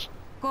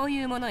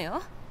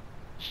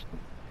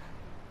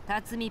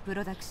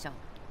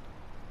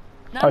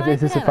 Oh,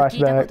 is this a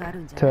flashback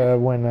to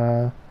when,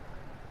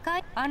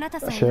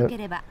 shit.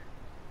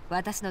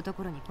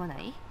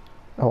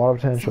 A lot of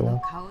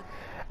potential.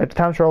 At the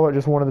time, Charlotte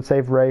just wanted to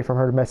save Ray from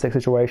her domestic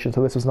situation,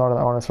 so this was not an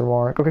honest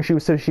remark. Okay, she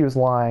was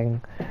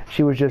lying.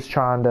 She was just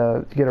trying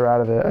to get her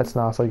out of it. That's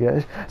nice, I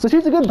guess. So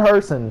she's a good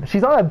person.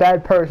 She's not a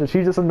bad person.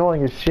 She's just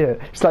annoying as shit.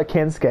 She's like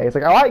Kensuke. It's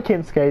like, I like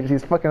Kensuke,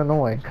 she's fucking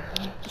annoying.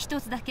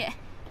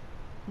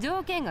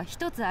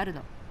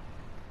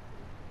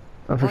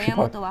 I'm sure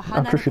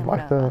she'd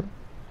like that.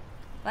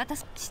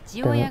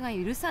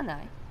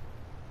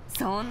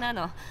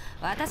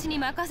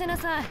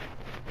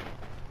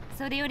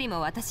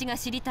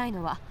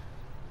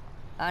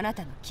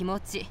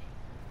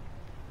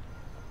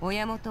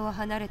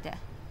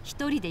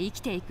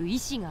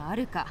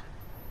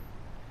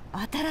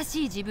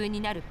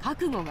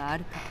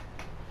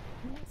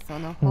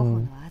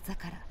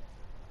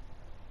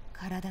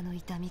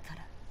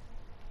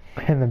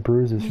 And the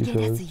bruises, she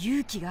says.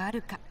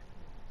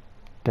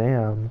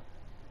 Damn.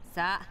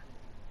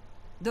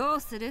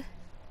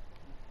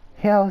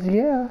 Hell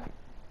yeah.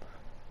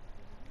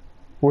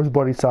 Where's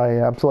Bloody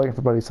Saya? I'm still waiting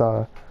for Bloody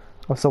Saya.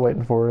 I'm still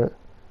waiting for it.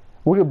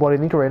 We'll get Bloody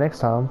Nikure next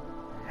time.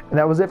 And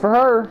that was it for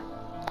her.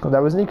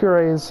 That was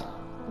Nikure's.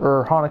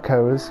 Or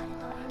Hanako's.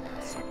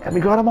 And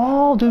we got them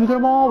all, dude. We got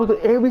them all. We got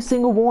every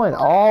single one.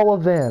 All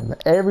of them.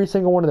 Every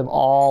single one of them.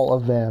 All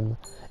of them.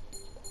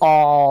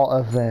 All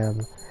of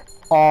them.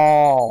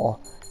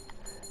 All.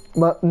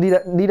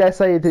 Need I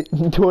say it?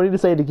 Do I need to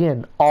say it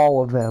again?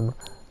 All of them.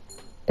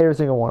 Every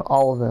single one.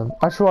 All of them.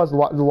 I just realized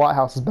the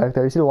lighthouse is back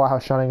there. You see the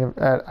lighthouse shining?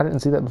 I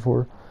didn't see that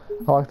before.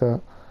 I like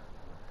that.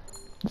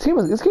 This game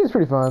is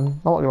pretty fun.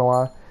 I'm not gonna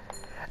lie.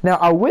 Now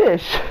I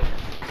wish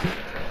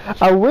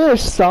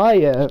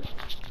Saya.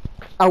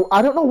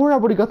 I don't know where I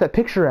would have got that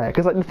picture at,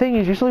 because like the thing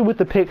is, usually with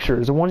the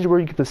pictures, the ones where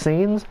you get the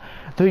scenes,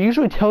 they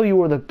usually tell you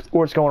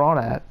where it's going on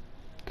at.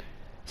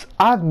 So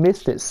I've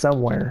missed it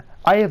somewhere.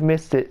 I have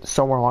missed it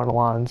somewhere along the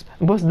lines.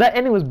 But that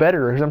ending was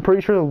better, because I'm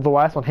pretty sure the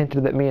last one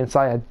hinted at me and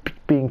Saya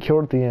being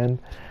killed at the end.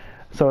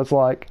 So it's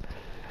like,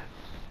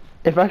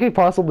 if I could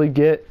possibly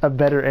get a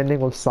better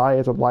ending with Saya,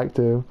 I'd like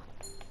to.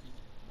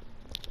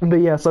 But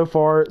yeah, so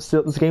far,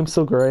 this game's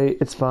still great.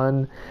 It's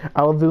fun.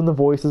 I love doing the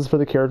voices for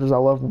the characters. I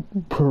love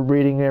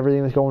reading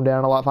everything that's going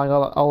down. I like finding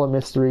all the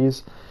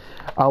mysteries.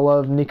 I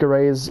love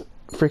Nikure's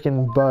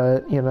freaking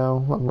butt, you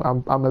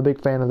know. I'm a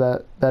big fan of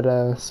that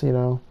ass, you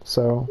know.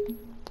 So,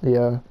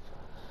 yeah.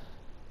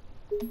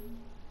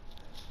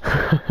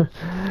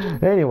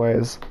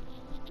 Anyways,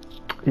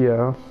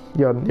 yeah,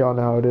 y'all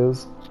know how it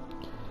is.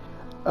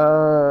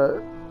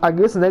 I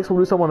guess next we'll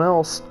do someone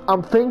else.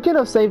 I'm thinking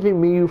of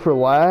saving Miyu for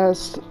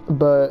last,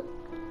 but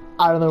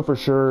I don't know for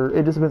sure.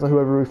 It just depends on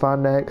whoever we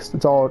find next.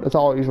 It's all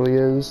it usually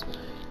is.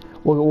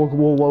 We'll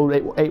load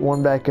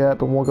 8.1 back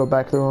up and we'll go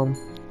back through them,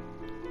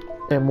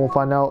 and we'll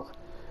find out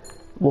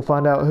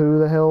who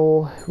the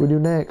hell we do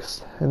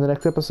next in the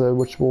next episode,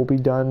 which will be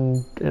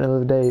done in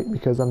another date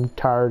because I'm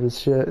tired as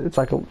shit. It's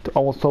like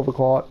almost 12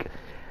 o'clock.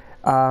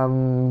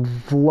 I'm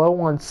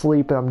low on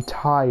sleep and I'm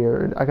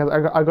tired. I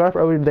got up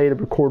early today to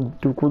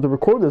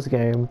record this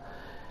game,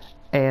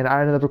 and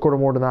I ended up recording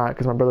more tonight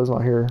because my brother's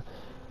not here.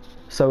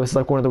 So it's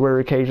like one of the rare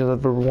occasions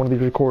of one of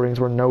these recordings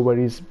where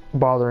nobody's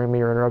bothering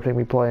me or interrupting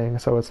me playing.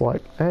 So it's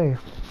like, hey,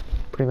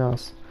 pretty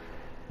nice.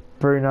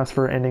 Very nice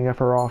for ending of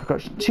her off.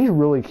 She's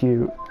really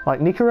cute. Like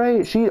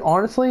Nikure, she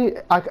honestly,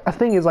 a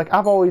thing is like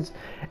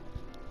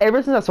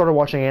ever since I started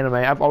watching anime,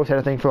 I've always had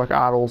a thing for like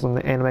idols in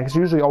the anime, because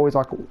usually always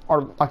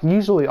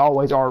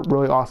are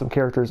really awesome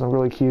characters and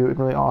really cute and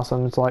really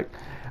awesome. It's like,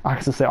 I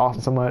can just say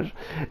awesome so much,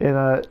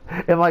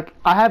 and like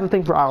I have a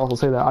thing for idols. I'll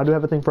say that I do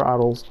have a thing for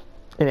idols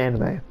in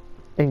anime,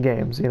 in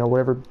games, you know,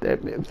 whatever,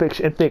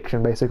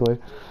 fiction basically.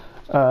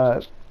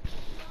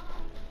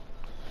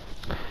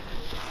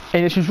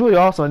 And she's really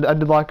awesome. I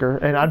did like her,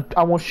 and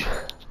I want.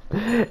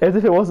 As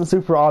if it wasn't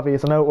super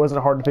obvious. I know it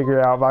wasn't hard to figure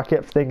out, but I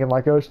kept thinking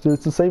like, oh, it's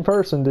the same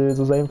person, dude. It's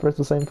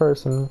the same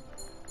person.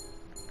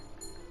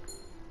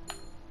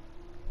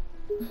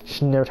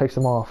 She never takes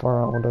them off.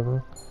 Alright,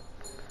 whatever.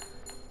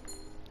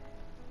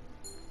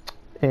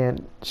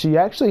 And she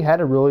actually had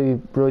a really,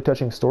 really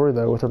touching story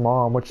though with her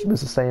mom, which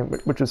was the same,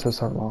 which was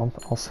her mom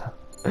also.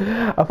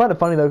 I find it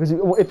funny though, because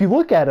if you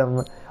look at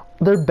them,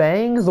 their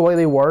bangs, the way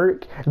they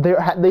work,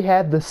 they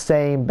have the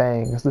same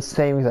bangs, the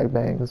same exact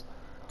bangs.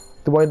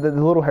 The way the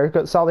little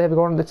haircut style they have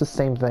going on, it's the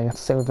same thing.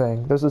 It's the same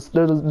thing.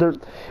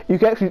 You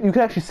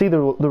can actually see the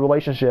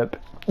relationship.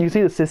 You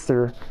see the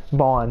sister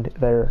bond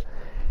there.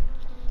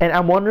 And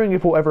I'm wondering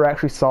if we'll ever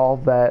actually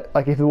solve that.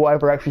 Like if we'll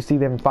ever actually see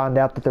them find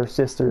out that they're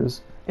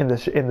sisters in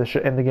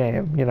the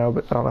game, you know.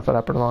 But I don't know if that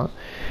happened or not.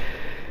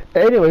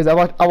 Anyways, I'd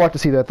like to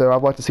see that though.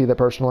 I'd like to see that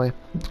personally.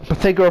 But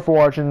thank you all for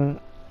watching.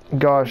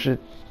 Gosh,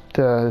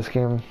 this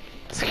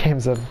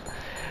game's a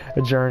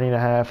journey and a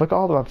half. Look at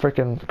all the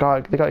freaking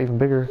God. They got even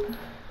bigger.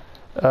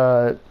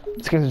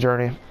 This game's a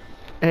journey.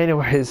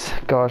 Anyways,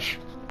 gosh,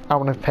 I'm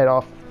gonna head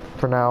off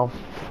for now.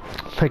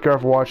 Thank you all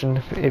for watching.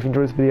 If you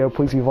enjoyed this video,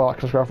 please leave a like,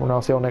 subscribe, and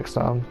I'll see you all next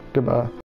time. Goodbye.